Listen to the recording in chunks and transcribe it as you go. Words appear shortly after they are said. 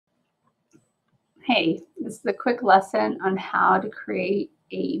Hey, this is a quick lesson on how to create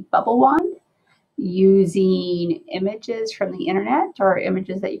a bubble wand using images from the internet or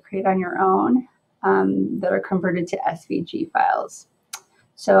images that you create on your own that are converted to SVG files.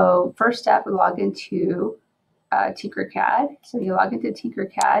 So first step, we log into Tinkercad. So you log into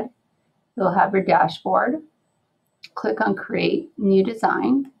Tinkercad, you'll have your dashboard. Click on Create New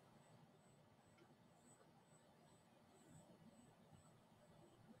Design.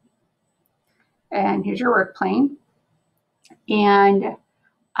 And here's your work plane. And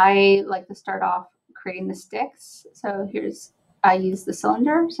I like to start off creating the sticks. So I use the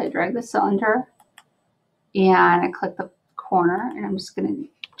cylinder. So I drag the cylinder and I click the corner, and I'm just going to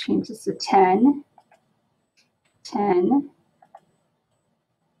change this to 10, 10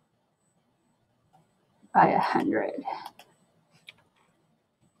 by 100.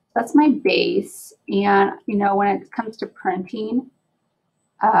 That's my base. And when it comes to printing,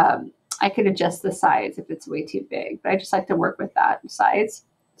 I could adjust the size if it's way too big, but I just like to work with that size.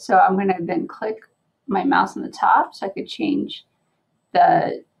 So I'm going to then click my mouse on the top so I could change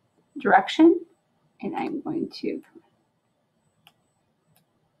the direction, and I'm going to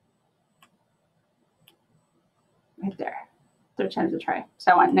right there, 3 times a try.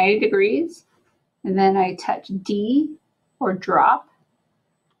 So I want 90 degrees, and then I touch D or drop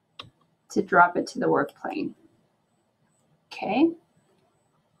to drop it to the work plane. Okay.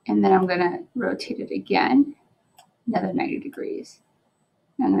 And then I'm going to rotate it again, another 90 degrees.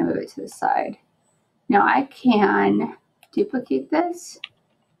 And I'm going to move it to the side. Now I can duplicate this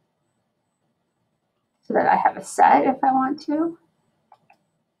so that I have a set if I want to.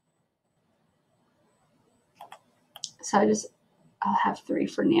 So I'll have 3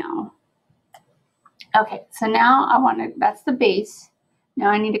 for now. Okay, so now that's the base.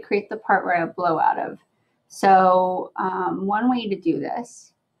 Now I need to create the part where I blow out of. So one way to do this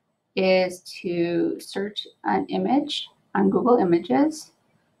is to search an image on Google Images.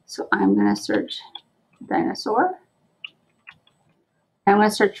 So I'm going to search dinosaur. I'm going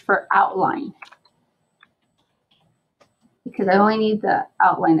to search for outline because I only need the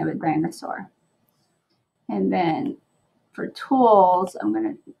outline of a dinosaur. And then for tools, I'm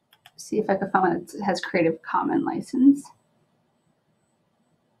going to see if I can find one that has Creative Commons license.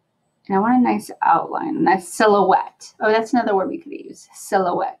 And I want a nice outline, and that's silhouette. Oh, that's another word we could use,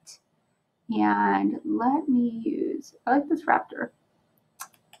 silhouette. And let me use, I like this raptor.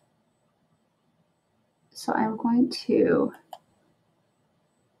 So I'm going to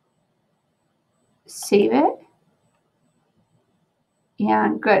save it.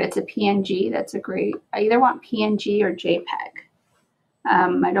 And good, it's a PNG. That's a great, I either want PNG or JPEG.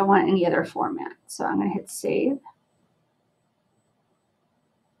 I don't want any other format. So I'm going to hit save.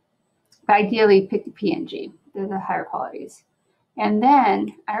 But ideally, pick the PNG. They're the higher qualities. And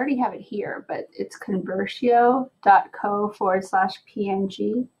then I already have it here, but it's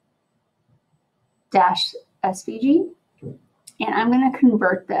convertio.co/PNG-SVG. And I'm going to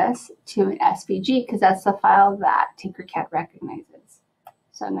convert this to an SVG because that's the file that Tinkercad recognizes.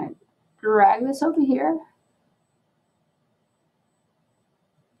 So I'm going to drag this over here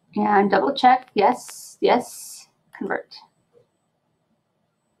and double check. Yes, yes, convert.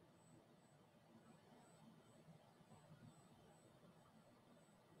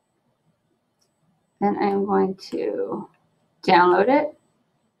 Then I'm going to download it.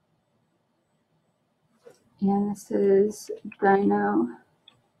 And this is Dino.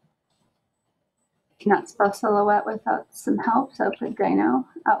 Cannot spell silhouette without some help, so I'll put Dino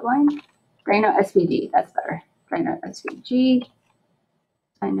outline. Dino SVG, that's better. Dino SVG.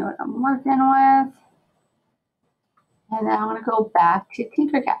 I know what I'm working with. And then I'm going to go back to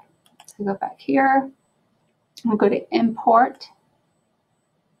Tinkercad. So go back here. I'm going to go to Import.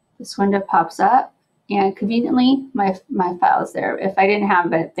 This window pops up. And conveniently, my file is there. If I didn't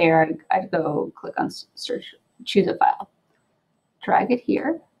have it there, I'd go click on search, choose a file. Drag it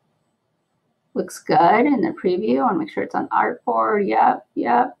here. Looks good in the preview. I want to make sure it's on artboard. Yep,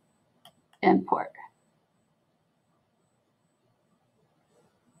 yep. Import.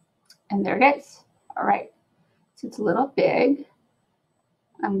 And there it is. All right. So it's a little big.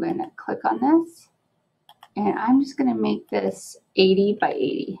 I'm going to click on this. And I'm just going to make this 80 by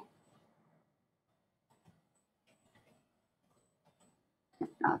 80.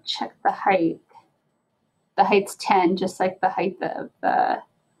 I'll check the height. The height's 10, just like the height of the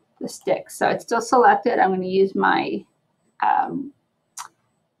stick. So it's still selected. I'm going to use my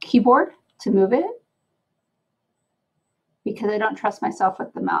keyboard to move it because I don't trust myself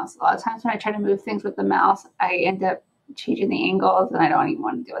with the mouse. A lot of times when I try to move things with the mouse, I end up changing the angles, and I don't even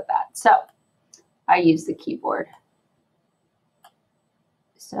want to deal with that. So I use the keyboard.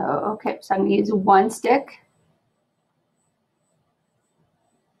 So, okay, so I'm going to use one stick.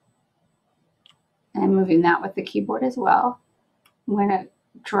 And I'm moving that with the keyboard as well. I'm going to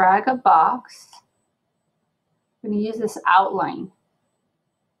drag a box. I'm going to use this outline.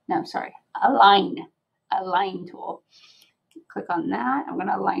 No, sorry, align tool. Click on that. I'm going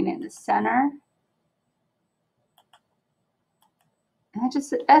to align it in the center. And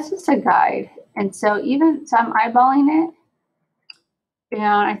that's just a guide. And so I'm eyeballing it. And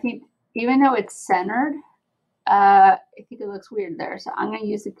I think even though it's centered, I think it looks weird there. So I'm going to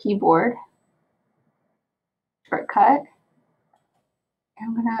use the keyboard shortcut.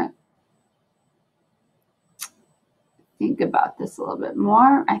 I'm going to think about this a little bit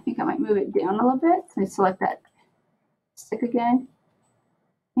more. I think I might move it down a little bit. So I select that stick again.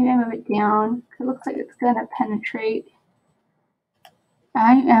 Maybe I move it down. It looks like it's going to penetrate.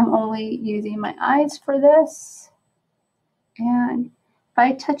 I am only using my eyes for this. And if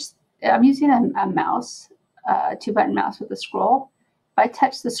I touch, I'm using a mouse, a 2-button mouse with a scroll. If I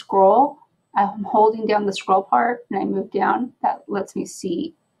touch the scroll, I'm holding down the scroll part and I move down. That lets me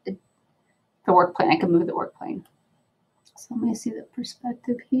see the work plane. I can move the work plane. So let me see the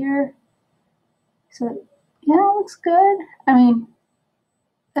perspective here. So yeah, it looks good. I mean,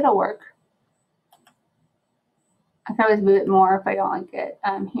 it'll work. I can always move it more if I don't like it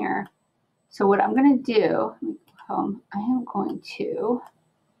here. So what I'm going to do, let me go home. I am going to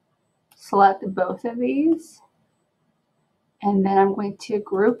select both of these, and then I'm going to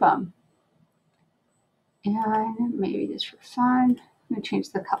group them. And maybe just for fun, I'm going to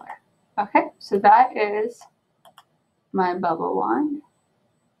change the color. Okay, so that is my bubble one.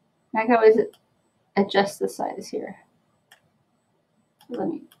 I can always adjust the size here. Let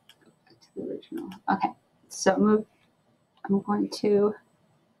me go back to the original. Okay, so I'm going to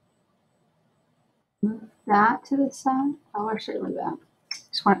move that to the side. Oh, where should I move that?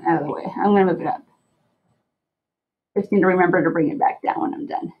 Just want it out of the way. I'm going to move it up. I just need to remember to bring it back down when I'm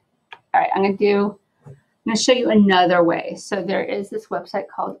done. All right, I'm going to show you another way. So there is this website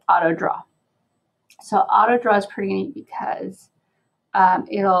called AutoDraw. So AutoDraw is pretty neat because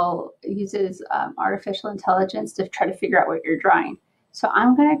it uses artificial intelligence to try to figure out what you're drawing. So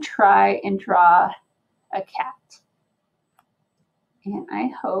I'm going to try and draw a cat. And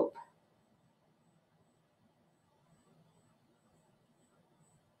I hope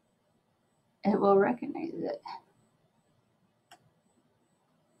it will recognize it.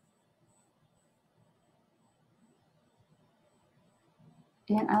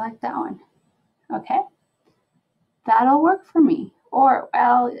 And I like that one. Okay. That'll work for me. Or,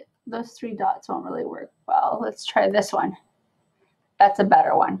 well, those 3 dots won't really work well. Let's try this one. That's a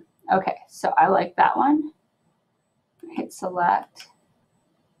better one. Okay, so I like that one. Hit select.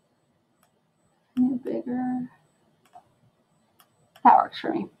 Bigger. That works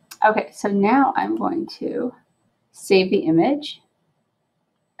for me. Okay, so now I'm going to save the image.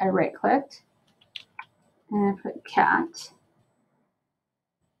 I right-clicked and I put cat.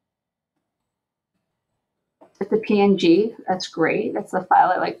 It's a PNG. That's great. That's the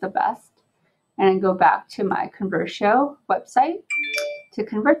file I like the best. And I go back to my Convertio website to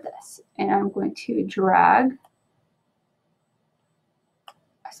convert this. And I'm going to drag.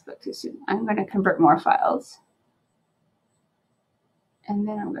 I spoke too soon. I'm going to convert more files. And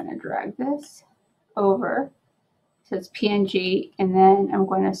then I'm going to drag this over. So it's PNG. And then I'm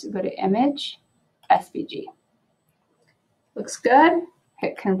going to go to image, SVG. Looks good.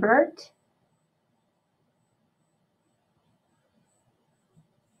 Hit convert.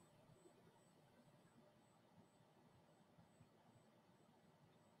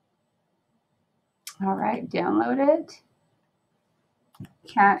 All right, download it.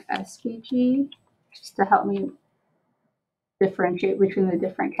 Cat SVG, just to help me differentiate between the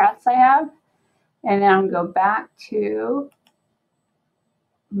different cats I have. And then I'm going to go back to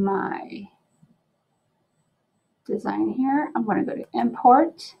my design here. I'm going to go to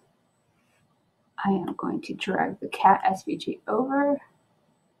import. I am going to drag the cat SVG over.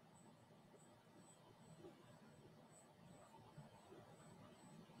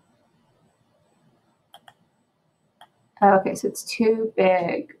 Okay, so it's too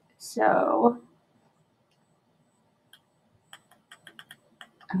big. So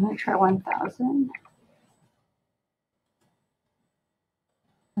I'm going to try 1000.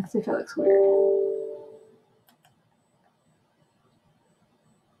 Let's see if it looks weird.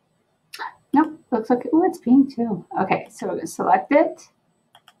 Nope, looks like, oh, it's pink too. Okay, so we're going to select it.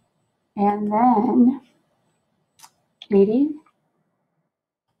 And then 80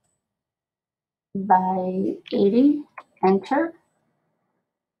 by 80, enter.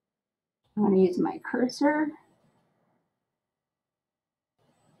 I'm going to use my cursor.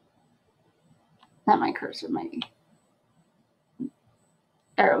 not my cursor, my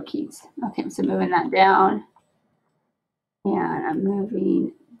arrow keys. Okay, so moving that down, and I'm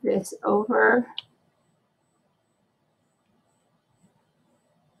moving this over.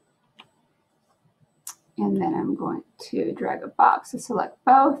 And then I'm going to drag a box to select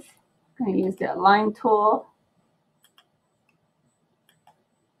both. I'm going to use the Align tool.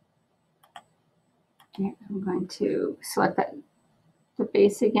 And I'm going to select the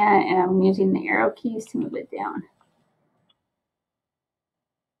base again, and I'm using the arrow keys to move it down.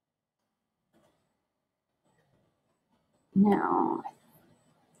 Now,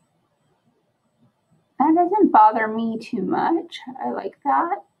 that doesn't bother me too much. I like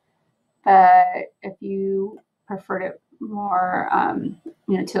that. But if you preferred it more,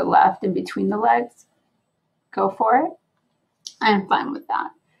 to the left and between the legs, go for it. I am fine with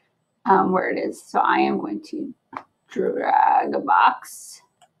that where it is. So I am going to drag a box,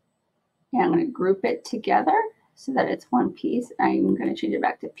 and I'm going to group it together so that it's one piece. I'm going to change it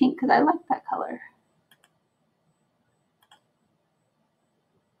back to pink because I like that color.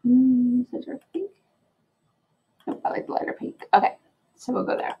 Is it dark pink? Nope, I like the lighter pink. Okay, so we'll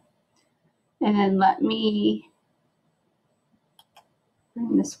go there. And then let me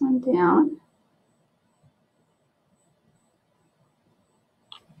bring this one down.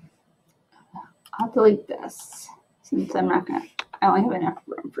 I'll delete this since I'm not going to, I only have enough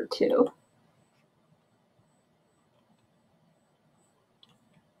room for two.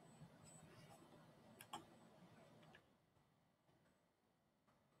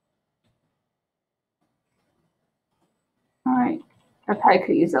 All right, I probably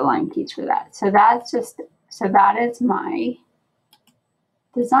could use the line keys for that. So that's just, so that is my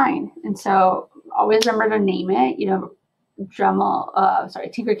design. And so always remember to name it.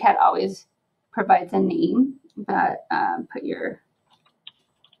 Tinkercad always provides a name, but put your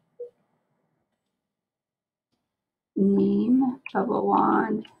name, bubble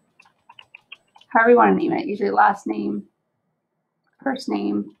wand, however you want to name it, usually last name, first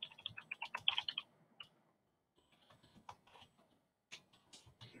name,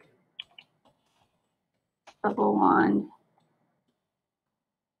 bubble wand,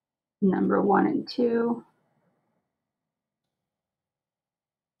 number 1 and 2.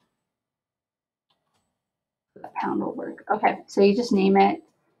 The pound will work. Okay, so you just name it.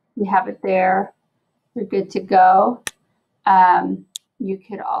 You have it there. You're good to go. You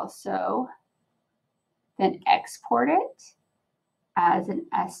could also then export it as an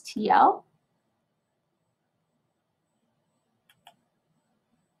STL,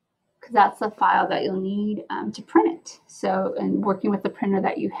 because that's the file that you'll need to print it. So, and working with the printer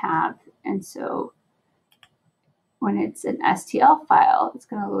that you have. And so when it's an STL file, it's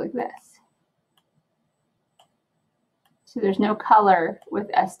going to look like this. So there's no color with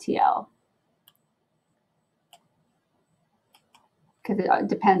STL, because it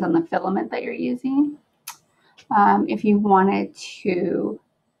depends on the filament that you're using. If you wanted to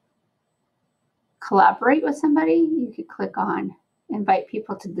collaborate with somebody, you could click on invite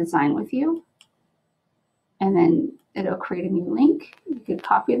people to design with you, and then it'll create a new link. You could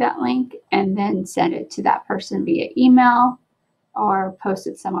copy that link and then send it to that person via email or post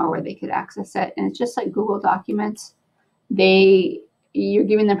it somewhere where they could access it. And it's just like Google Documents. You're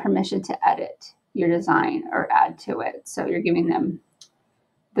giving them permission to edit your design or add to it. So you're giving them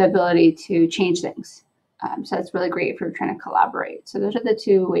the ability to change things. So it's really great if you're trying to collaborate. So those are the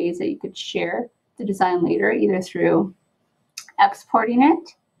two ways that you could share the design later, either through exporting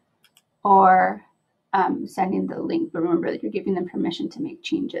it or sending the link. But remember that you're giving them permission to make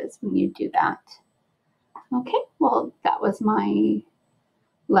changes when you do that. Okay, well, that was my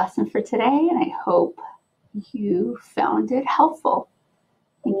lesson for today, and I hope you found it helpful.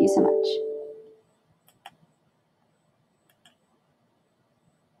 Thank you so much.